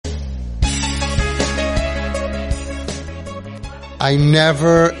I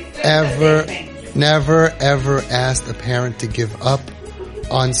never, ever asked a parent to give up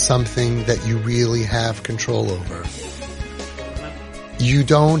on something that you really have control over. You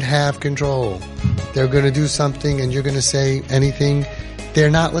don't have control. They're going to do something and you're going to say anything. They're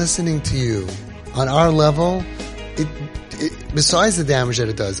not listening to you. On our level, besides the damage that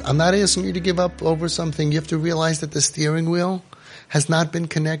it does, I'm not asking you to give up over something. You have to realize that the steering wheel has not been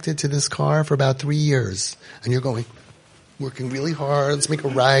connected to this car for about 3 years. And you're working really hard. Let's make a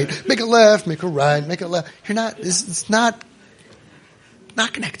right, make a left, make a right, make a left. It's not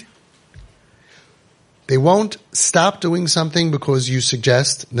connected. They won't stop doing something because you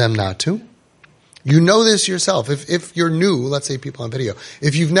suggest them not to. You know this yourself. If you're new, let's say people on video,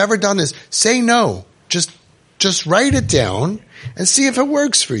 if you've never done this, say no. Just write it down and see if it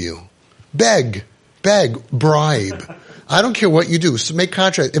works for you. Beg, bribe. I don't care what you do. So make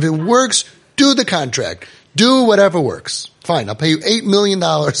contract. If it works, do the contract. Do whatever works. Fine. I'll pay you $8 million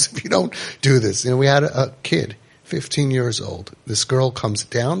if you don't do this. We had a kid, 15 years old. This girl comes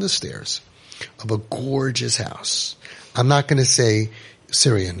down the stairs of a gorgeous house. I'm not going to say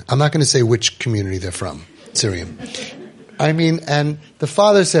Syrian. I'm not going to say which community they're from. Syrian. And the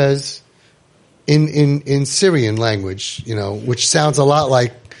father says in Syrian language, which sounds a lot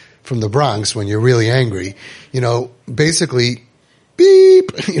like from the Bronx when you're really angry, basically,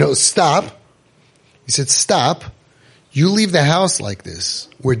 beep, stop. He said, stop. You leave the house like this.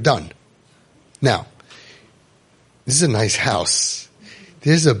 We're done. Now, this is a nice house.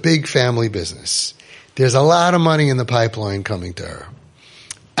 There's a big family business. There's a lot of money in the pipeline coming to her.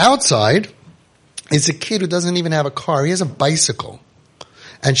 Outside is a kid who doesn't even have a car. He has a bicycle.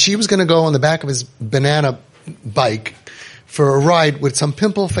 And she was going to go on the back of his banana bike for a ride with some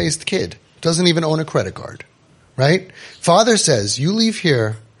pimple-faced kid. Doesn't even own a credit card. Right? Father says, you leave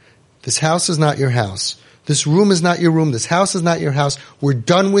here. This house is not your house. This room is not your room. This house is not your house. We're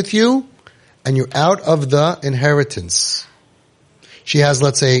done with you. And you're out of the inheritance. She has,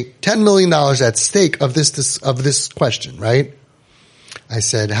 let's say, $10 million at stake of this question, right? I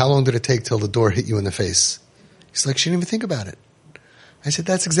said, how long did it take till the door hit you in the face? He's like, she didn't even think about it. I said,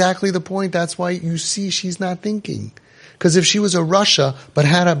 that's exactly the point. That's why you see she's not thinking. Because if she was a Russia but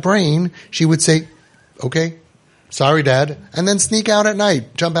had a brain, she would say, okay, sorry, Dad. And then sneak out at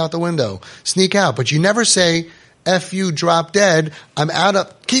night, jump out the window, sneak out. But you never say, F you, drop dead. I'm out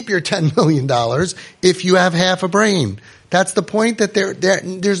of, keep your $10 million if you have half a brain. That's the point, that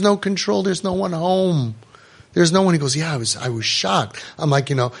there's no control. There's no one home. There's no one who goes, yeah, I was shocked. I'm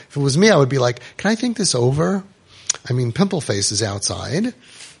like, if it was me, I would be like, can I think this over? Pimple face is outside,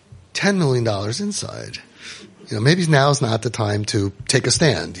 $10 million inside. Maybe now's not the time to take a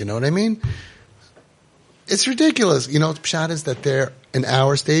stand. You know what I mean? It's ridiculous. Pshat is that they're in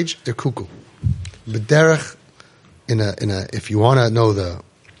our stage, they're cuckoo. B'derech, if you want to know the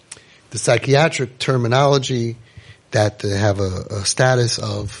psychiatric terminology, that they have a status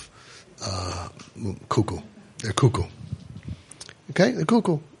of cuckoo. They're cuckoo. Okay? They're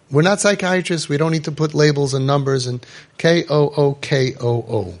cuckoo. We're not psychiatrists. We don't need to put labels and numbers and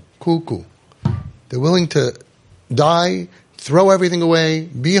Kookoo. Cuckoo. They're willing to die, throw everything away,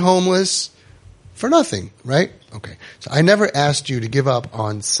 be homeless for nothing, right? Okay. So I never asked you to give up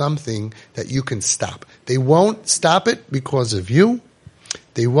on something that you can stop. They won't stop it because of you.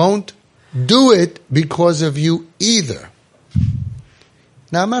 They won't do it because of you either.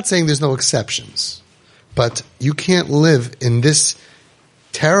 Now, I'm not saying there's no exceptions, but you can't live in this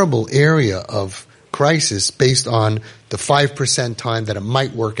terrible area of crisis based on the 5% time that it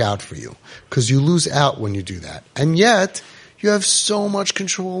might work out for you, because you lose out when you do that. And yet, you have so much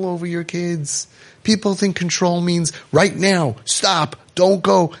control over your kids. People think control means right now, stop, don't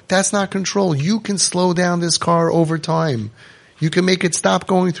go. That's not control. You can slow down this car over time. You can make it stop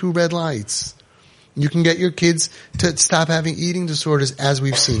going through red lights. You can get your kids to stop having eating disorders, as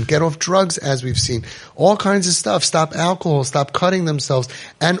we've seen. Get off drugs, as we've seen. All kinds of stuff. Stop alcohol. Stop cutting themselves.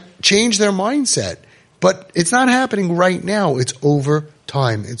 And change their mindset. But it's not happening right now. It's over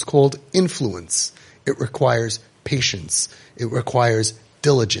time. It's called influence. It requires patience. It requires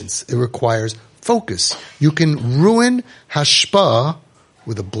diligence. It requires focus. You can ruin hashpah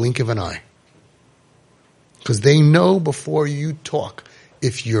with a blink of an eye. Because they know before you talk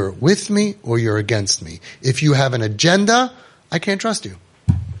if you're with me or you're against me. If you have an agenda, I can't trust you.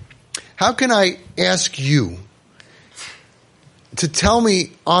 How can I ask you to tell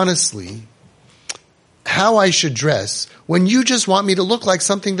me honestly how I should dress when you just want me to look like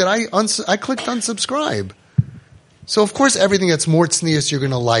something that I clicked unsubscribe? So of course everything that's more tznius you're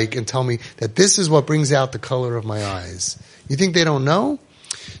going to like and tell me that this is what brings out the color of my eyes. You think they don't know?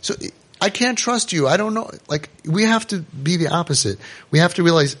 So I can't trust you. I don't know. Like, we have to be the opposite. We have to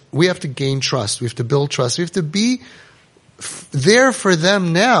realize we have to gain trust. We have to build trust. We have to be there for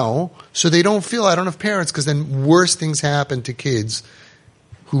them now so they don't feel I don't have parents, because then worse things happen to kids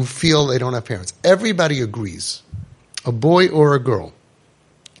who feel they don't have parents. Everybody agrees, a boy or a girl,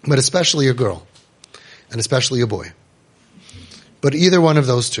 but especially a girl and especially a boy. But either one of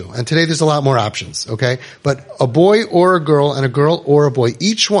those two. And today there's a lot more options, okay? But a boy or a girl and a girl or a boy,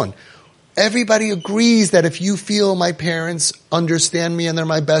 each one. Everybody agrees that if you feel my parents understand me and they're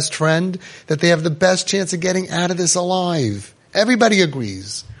my best friend, that they have the best chance of getting out of this alive. Everybody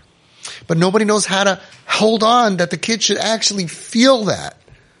agrees. But nobody knows how to hold on that the kid should actually feel that.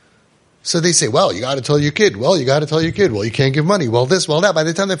 So they say, well, you got to tell your kid. Well, you got to tell your kid. Well, you can't give money. Well, this, well, that. By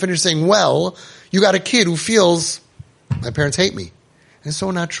the time they finish saying, well, you got a kid who feels, my parents hate me. And it's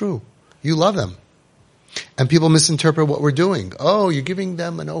so not true. You love them. And people misinterpret what we're doing. Oh, you're giving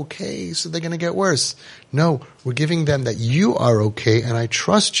them an okay, so they're going to get worse. No, we're giving them that you are okay and I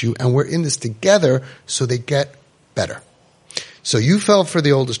trust you and we're in this together so they get better. So you fell for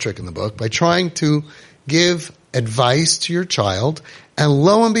the oldest trick in the book by trying to give advice to your child, and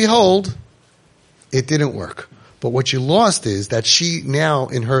lo and behold, it didn't work. But what you lost is that she now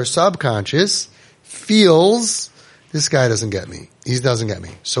in her subconscious feels, this guy doesn't get me. He doesn't get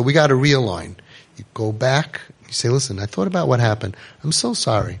me. So we got to realign. You go back, you say, listen, I thought about what happened. I'm so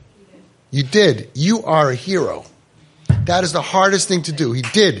sorry. You did. You are a hero. That is the hardest thing to do. He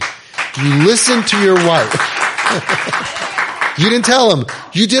did. You listened to your wife. You didn't tell him.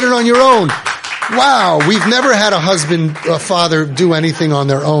 You did it on your own. Wow, we've never had a father do anything on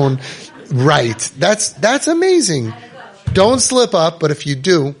their own right. That's amazing. Don't slip up, but if you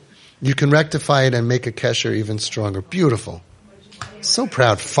do, you can rectify it and make a kesher even stronger. Beautiful. So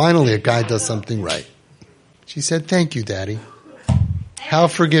proud. Finally, a guy does something right. She said, thank you, Daddy. How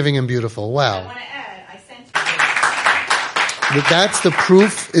forgiving and beautiful. Wow. That's the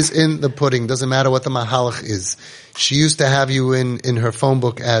proof is in the pudding. Doesn't matter what the mahalach is. She used to have you in her phone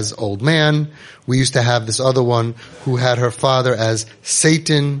book as old man. We used to have this other one who had her father as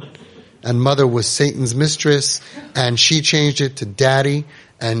Satan and mother was Satan's mistress, and she changed it to Daddy,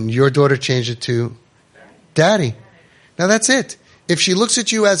 and your daughter changed it to Daddy. Now that's it. If she looks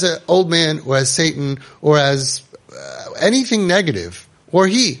at you as an old man or as Satan or as anything negative, or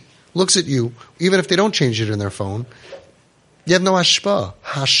he looks at you, even if they don't change it in their phone, you have no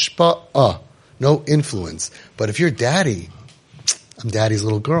hashpa'ah, no influence. But if you're Daddy, I'm Daddy's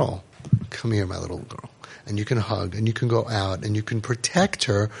little girl. Come here, my little girl. And you can hug, and you can go out, and you can protect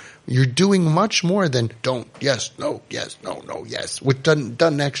her. You're doing much more than don't, yes, no, yes, no, no, yes, which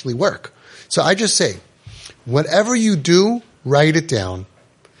doesn't actually work. So I just say, whatever you do, write it down.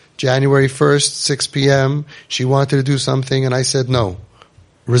 January 1st, 6 p.m., she wanted to do something, and I said no.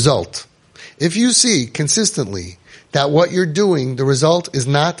 Result. If you see consistently that what you're doing, the result is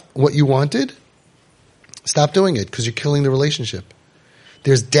not what you wanted, stop doing it, because you're killing the relationship.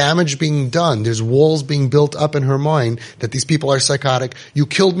 There's damage being done. There's walls being built up in her mind that these people are psychotic. You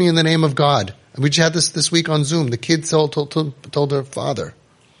killed me in the name of God. We just had this week on Zoom. The kid told her father,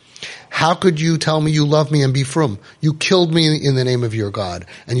 how could you tell me you love me and be frum? You killed me in the name of your God,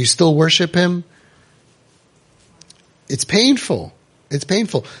 and you still worship him? It's painful. It's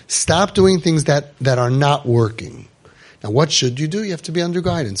painful. Stop doing things that are not working. Now, what should you do? You have to be under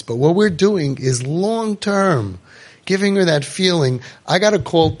guidance. But what we're doing is long-term, giving her that feeling. I got a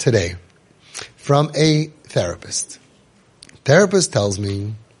call today from a therapist. Therapist tells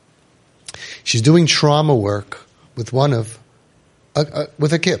me she's doing trauma work with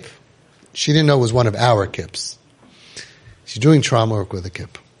with a kip. She didn't know it was one of our kips. She's doing trauma work with a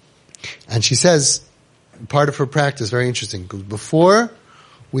kip. And she says, part of her practice, very interesting, before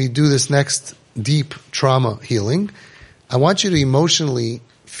we do this next deep trauma healing, I want you to emotionally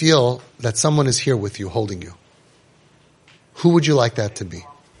feel that someone is here with you, holding you. Who would you like that to be?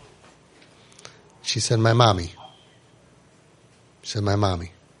 She said, my mommy. She said, my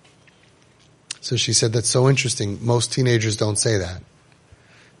mommy. So she said, that's so interesting. Most teenagers don't say that.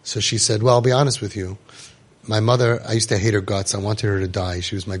 So she said, well, I'll be honest with you. My mother, I used to hate her guts. I wanted her to die.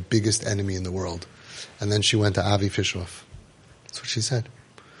 She was my biggest enemy in the world. And then she went to Avi Fishhoff. That's what she said.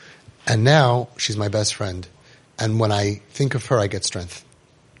 And now she's my best friend. And when I think of her, I get strength.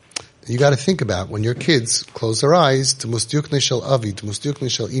 You got to think about when your kids close their eyes to Musdiukne Shel Avi, to Musdiukne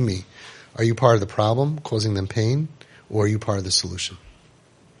Shel Imi. Are you part of the problem, causing them pain, or are you part of the solution?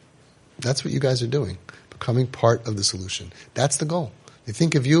 That's what you guys are doing, becoming part of the solution. That's the goal. They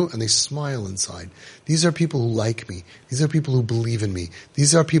think of you and they smile inside. These are people who like me. These are people who believe in me.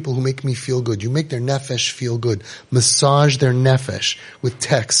 These are people who make me feel good. You make their nefesh feel good. Massage their nefesh with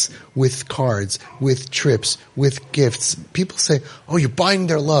texts, with cards, with trips, with gifts. People say, oh, you're buying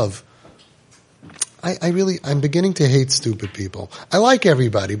their love. I'm beginning to hate stupid people. I like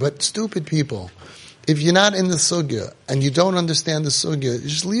everybody, but stupid people. If you're not in the sugya and you don't understand the sugya,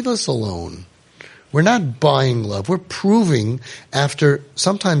 just leave us alone. We're not buying love. We're proving after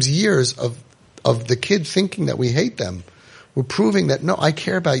sometimes years of the kid thinking that we hate them. We're proving that, no, I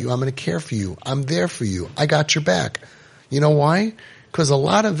care about you. I'm going to care for you. I'm there for you. I got your back. You know why? Because a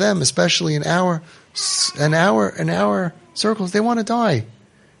lot of them, especially in our circles, they want to die.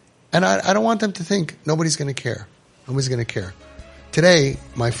 And I don't want them to think nobody's going to care. Nobody's going to care. Today,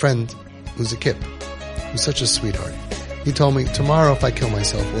 my friend, who's a kip, who's such a sweetheart, he told me, tomorrow if I kill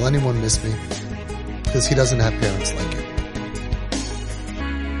myself, will anyone miss me? Because he doesn't have parents like you.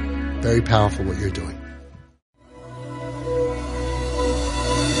 Very powerful what you're doing.